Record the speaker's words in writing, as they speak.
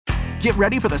Get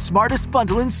ready for the smartest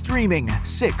bundle in streaming.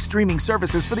 6 streaming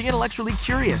services for the intellectually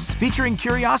curious, featuring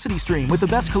Curiosity Stream with the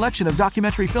best collection of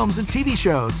documentary films and TV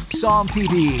shows, Psalm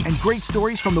TV, and great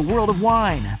stories from the world of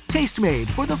wine, Tastemade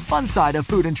for the fun side of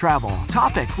food and travel,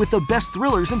 Topic with the best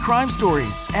thrillers and crime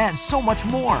stories, and so much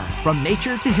more. From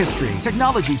nature to history,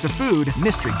 technology to food,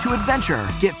 mystery to adventure.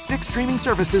 Get 6 streaming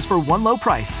services for one low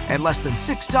price at less than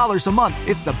 $6 a month.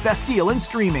 It's the best deal in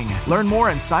streaming. Learn more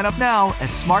and sign up now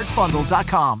at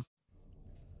smartbundle.com.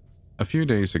 A few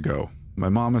days ago, my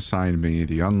mom assigned me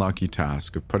the unlucky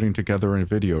task of putting together a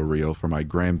video reel for my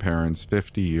grandparents'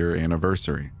 50-year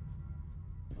anniversary.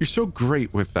 You're so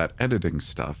great with that editing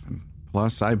stuff, and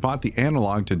plus I bought the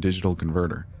analog to digital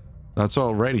converter. That's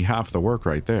already half the work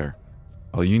right there.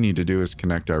 All you need to do is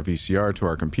connect our VCR to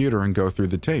our computer and go through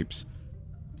the tapes.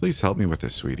 Please help me with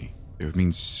this, sweetie. It would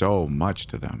mean so much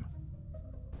to them.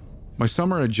 My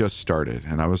summer had just started,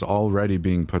 and I was already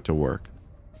being put to work.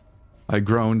 I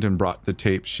groaned and brought the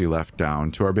tapes she left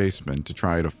down to our basement to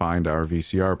try to find our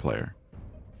VCR player.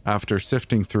 After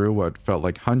sifting through what felt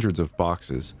like hundreds of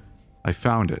boxes, I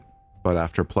found it, but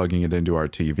after plugging it into our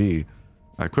TV,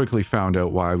 I quickly found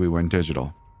out why we went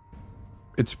digital.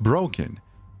 It's broken.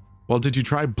 Well, did you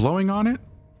try blowing on it?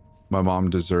 My mom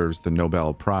deserves the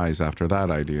Nobel Prize after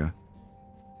that idea.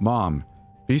 Mom,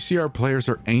 VCR players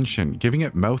are ancient. Giving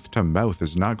it mouth to mouth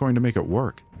is not going to make it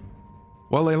work.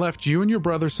 Well, I left you and your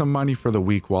brother some money for the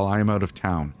week while I am out of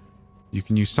town. You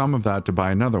can use some of that to buy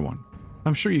another one.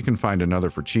 I'm sure you can find another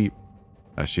for cheap,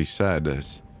 as she said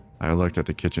as I looked at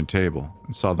the kitchen table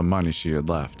and saw the money she had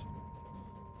left.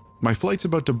 My flight's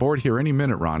about to board here any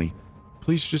minute, Ronnie.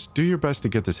 Please just do your best to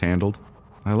get this handled.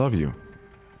 I love you.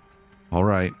 All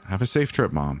right, have a safe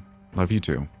trip, Mom. Love you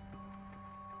too.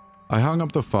 I hung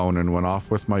up the phone and went off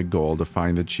with my goal to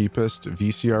find the cheapest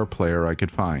VCR player I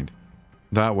could find.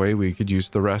 That way we could use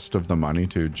the rest of the money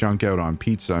to junk out on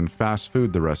pizza and fast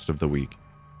food the rest of the week.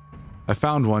 I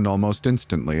found one almost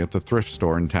instantly at the thrift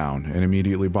store in town and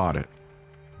immediately bought it.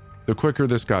 The quicker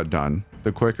this got done,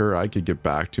 the quicker I could get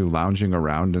back to lounging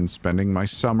around and spending my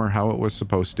summer how it was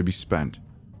supposed to be spent,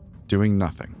 doing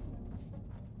nothing.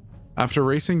 After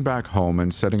racing back home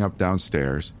and setting up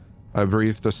downstairs, I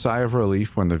breathed a sigh of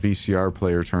relief when the VCR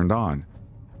player turned on.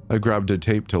 I grabbed a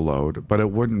tape to load, but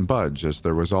it wouldn't budge as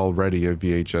there was already a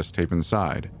VHS tape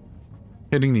inside.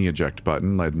 Hitting the eject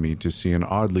button led me to see an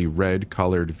oddly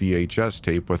red-colored VHS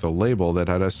tape with a label that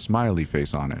had a smiley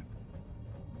face on it.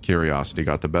 Curiosity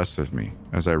got the best of me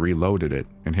as I reloaded it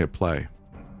and hit play.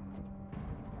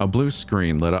 A blue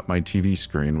screen lit up my TV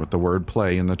screen with the word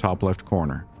play in the top left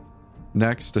corner.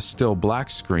 Next, a still black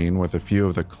screen with a few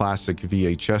of the classic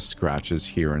VHS scratches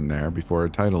here and there before a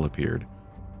title appeared.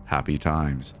 Happy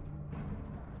times.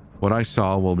 What I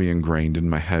saw will be ingrained in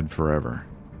my head forever.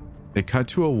 It cut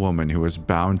to a woman who was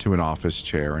bound to an office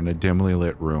chair in a dimly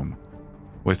lit room.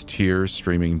 With tears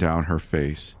streaming down her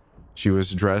face, she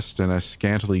was dressed in a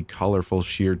scantily colorful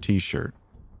sheer t-shirt.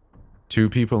 2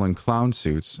 people in clown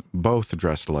suits, both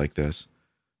dressed like this,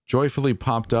 joyfully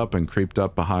popped up and creeped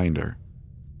up behind her.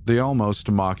 They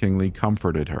almost mockingly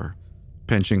comforted her,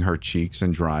 pinching her cheeks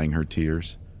and drying her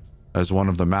tears, as one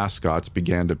of the mascots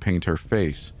began to paint her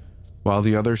face, while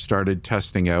the other started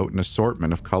testing out an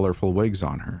assortment of colorful wigs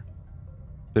on her.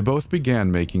 They both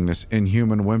began making this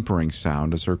inhuman whimpering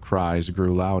sound as her cries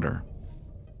grew louder.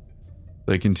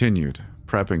 They continued,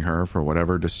 prepping her for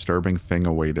whatever disturbing thing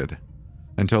awaited,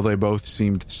 until they both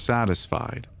seemed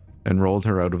satisfied and rolled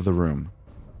her out of the room.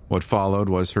 What followed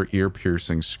was her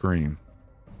ear-piercing scream.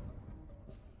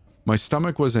 My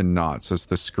stomach was in knots as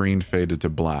the screen faded to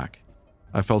black.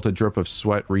 I felt a drip of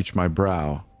sweat reach my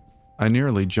brow. I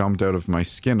nearly jumped out of my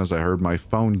skin as I heard my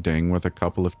phone ding with a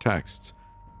couple of texts,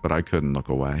 but I couldn't look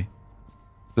away.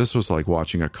 This was like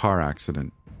watching a car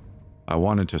accident. I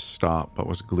wanted to stop, but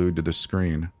was glued to the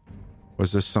screen.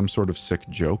 Was this some sort of sick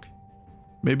joke?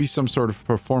 Maybe some sort of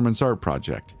performance art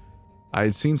project. I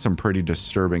had seen some pretty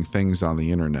disturbing things on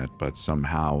the internet, but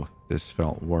somehow this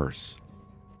felt worse.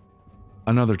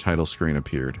 Another title screen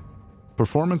appeared.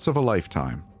 Performance of a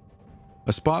lifetime.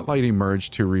 A spotlight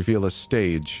emerged to reveal a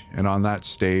stage, and on that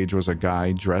stage was a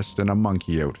guy dressed in a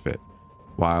monkey outfit,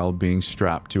 while being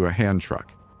strapped to a hand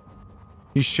truck.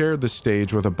 He shared the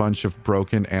stage with a bunch of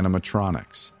broken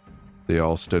animatronics. They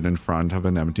all stood in front of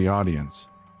an empty audience.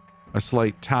 A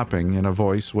slight tapping and a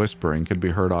voice whispering could be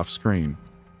heard off screen.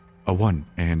 A 1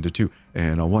 and a 2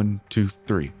 and a 1, 2,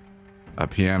 3. A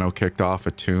piano kicked off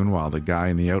a tune while the guy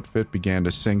in the outfit began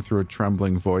to sing through a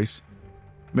trembling voice.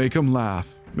 Make 'em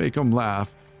laugh, make 'em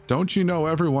laugh. Don't you know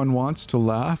everyone wants to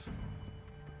laugh?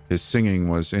 His singing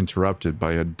was interrupted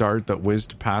by a dart that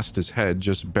whizzed past his head,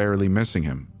 just barely missing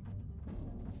him.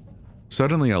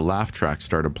 Suddenly, a laugh track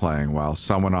started playing while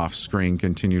someone off screen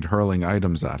continued hurling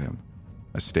items at him.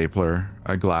 A stapler,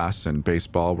 a glass, and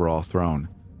baseball were all thrown.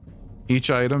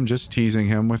 Each item just teasing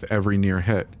him with every near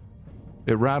hit.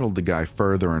 It rattled the guy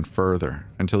further and further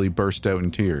until he burst out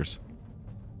in tears.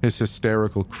 His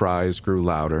hysterical cries grew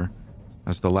louder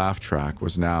as the laugh track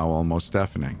was now almost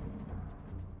deafening.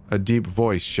 A deep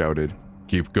voice shouted,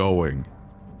 "Keep going."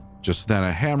 Just then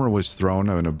a hammer was thrown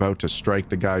and about to strike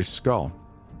the guy's skull.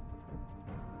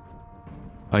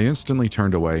 I instantly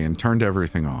turned away and turned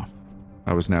everything off.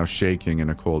 I was now shaking in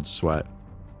a cold sweat.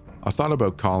 I thought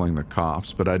about calling the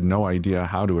cops, but I had no idea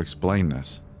how to explain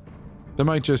this. They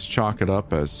might just chalk it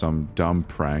up as some dumb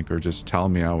prank or just tell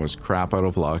me I was crap out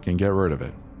of luck and get rid of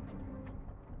it.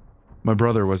 My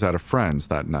brother was at a friend's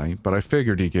that night, but I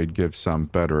figured he could give some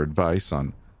better advice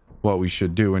on what we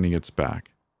should do when he gets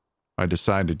back. I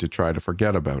decided to try to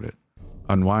forget about it,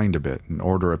 unwind a bit, and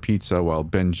order a pizza while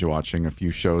binge-watching a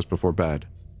few shows before bed.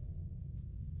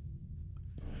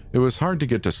 It was hard to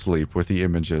get to sleep with the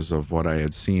images of what I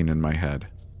had seen in my head.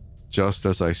 Just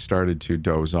as I started to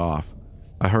doze off,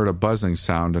 I heard a buzzing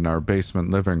sound in our basement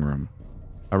living room.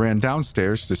 I ran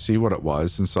downstairs to see what it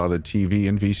was and saw the TV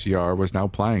and VCR was now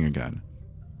playing again.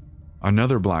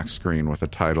 Another black screen with a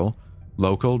title,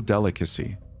 Local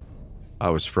Delicacy. I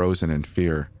was frozen in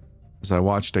fear as I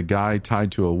watched a guy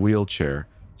tied to a wheelchair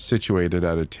situated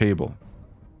at a table.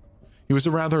 He was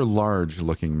a rather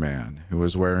large-looking man who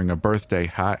was wearing a birthday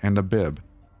hat and a bib.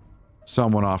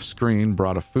 Someone off-screen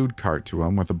brought a food cart to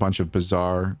him with a bunch of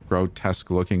bizarre,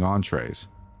 grotesque-looking entrees.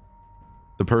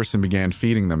 The person began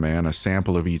feeding the man a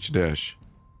sample of each dish.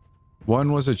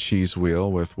 One was a cheese wheel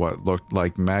with what looked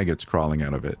like maggots crawling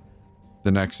out of it.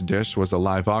 The next dish was a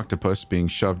live octopus being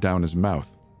shoved down his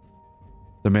mouth.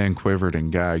 The man quivered and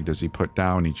gagged as he put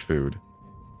down each food.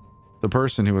 The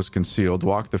person who was concealed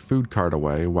walked the food cart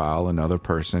away while another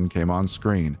person came on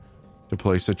screen to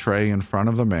place a tray in front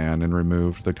of the man and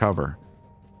removed the cover.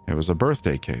 It was a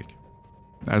birthday cake.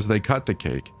 As they cut the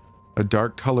cake, a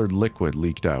dark-colored liquid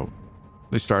leaked out.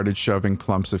 They started shoving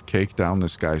clumps of cake down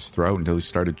this guy's throat until he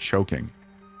started choking.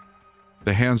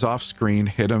 The hands off screen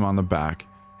hit him on the back,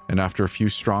 and after a few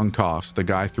strong coughs, the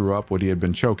guy threw up what he had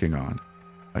been choking on,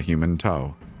 a human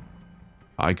toe.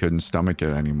 I couldn't stomach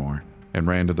it anymore and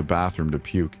ran to the bathroom to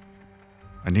puke.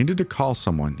 I needed to call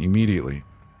someone immediately,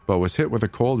 but was hit with a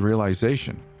cold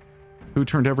realization. Who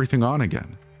turned everything on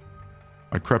again?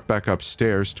 I crept back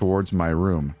upstairs towards my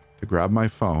room to grab my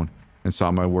phone and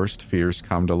saw my worst fears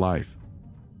come to life.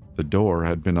 The door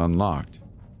had been unlocked.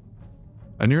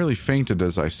 I nearly fainted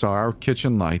as I saw our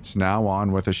kitchen lights now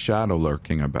on with a shadow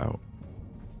lurking about.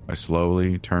 I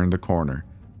slowly turned the corner,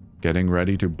 getting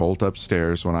ready to bolt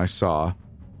upstairs when I saw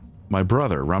my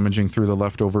brother rummaging through the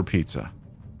leftover pizza.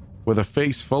 With a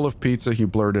face full of pizza, he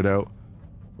blurted out,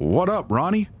 "What up,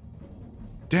 Ronnie?"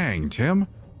 "Dang, Tim,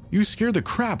 you scared the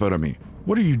crap out of me.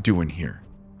 What are you doing here?"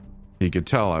 He could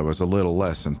tell I was a little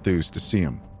less enthused to see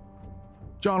him.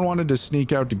 "John wanted to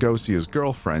sneak out to go see his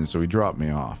girlfriend, so he dropped me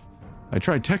off. I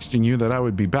tried texting you that I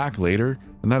would be back later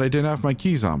and that I didn't have my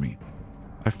keys on me.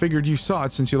 I figured you saw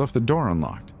it since you left the door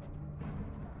unlocked."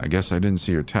 "I guess I didn't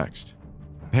see your text.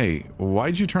 Hey,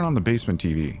 why'd you turn on the basement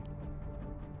TV?"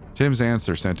 Tim's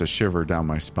answer sent a shiver down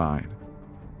my spine.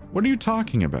 "What are you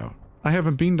talking about? I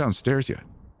haven't been downstairs yet."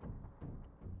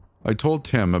 I told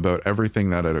Tim about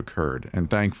everything that had occurred, and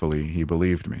thankfully he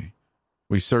believed me.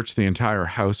 We searched the entire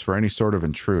house for any sort of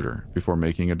intruder before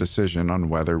making a decision on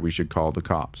whether we should call the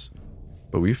cops,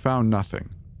 but we found nothing.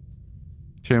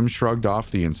 Tim shrugged off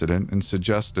the incident and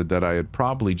suggested that I had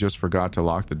probably just forgot to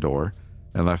lock the door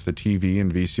and left the TV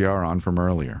and VCR on from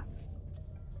earlier.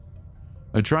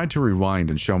 I tried to rewind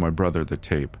and show my brother the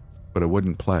tape, but it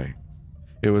wouldn't play.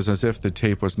 It was as if the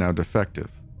tape was now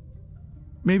defective.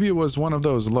 Maybe it was one of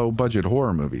those low-budget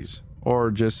horror movies,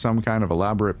 or just some kind of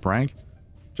elaborate prank.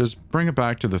 Just bring it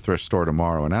back to the thrift store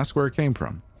tomorrow and ask where it came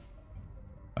from.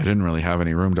 I didn't really have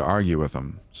any room to argue with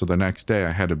him, so the next day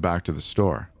I headed back to the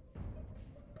store.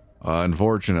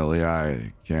 Unfortunately,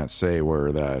 I can't say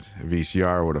where that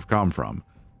VCR would have come from.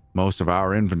 Most of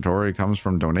our inventory comes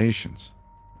from donations.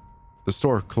 The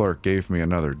store clerk gave me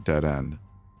another dead end.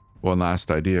 One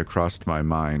last idea crossed my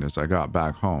mind as I got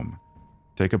back home.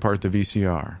 Take apart the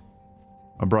VCR.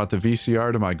 I brought the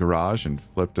VCR to my garage and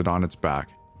flipped it on its back.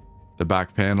 The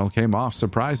back panel came off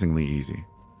surprisingly easy,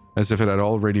 as if it had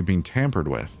already been tampered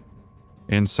with.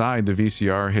 Inside, the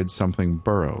VCR hid something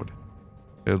burrowed.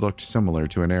 It looked similar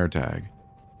to an AirTag.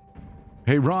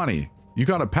 "Hey Ronnie, you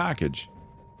got a package."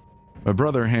 My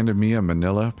brother handed me a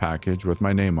manila package with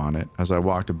my name on it as I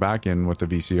walked back in with the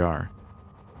VCR.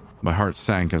 My heart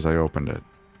sank as I opened it.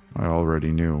 I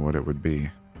already knew what it would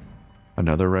be.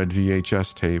 Another red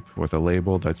VHS tape with a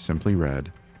label that simply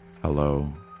read,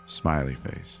 "Hello, smiley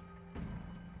face."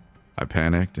 I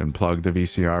panicked and plugged the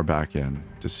VCR back in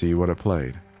to see what it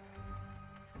played.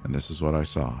 And this is what I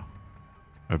saw.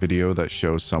 A video that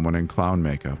shows someone in clown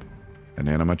makeup, an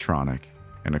animatronic,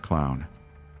 and a clown.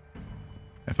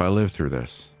 If I live through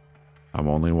this, I'm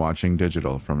only watching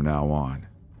digital from now on.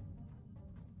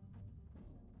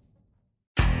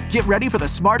 Get ready for the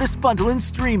smartest bundle in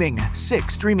streaming.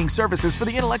 6 streaming services for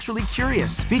the intellectually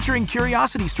curious, featuring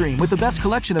Curiosity Stream with the best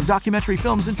collection of documentary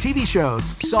films and TV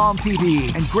shows, Psalm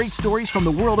TV, and great stories from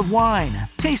the world of wine,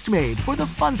 Tastemade for the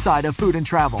fun side of food and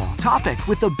travel, Topic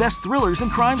with the best thrillers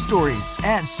and crime stories,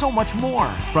 and so much more.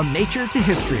 From nature to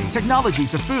history, technology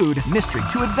to food, mystery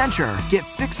to adventure. Get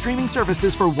 6 streaming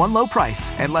services for one low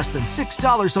price at less than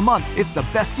 $6 a month. It's the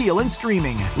best deal in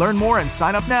streaming. Learn more and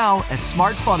sign up now at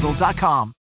smartbundle.com.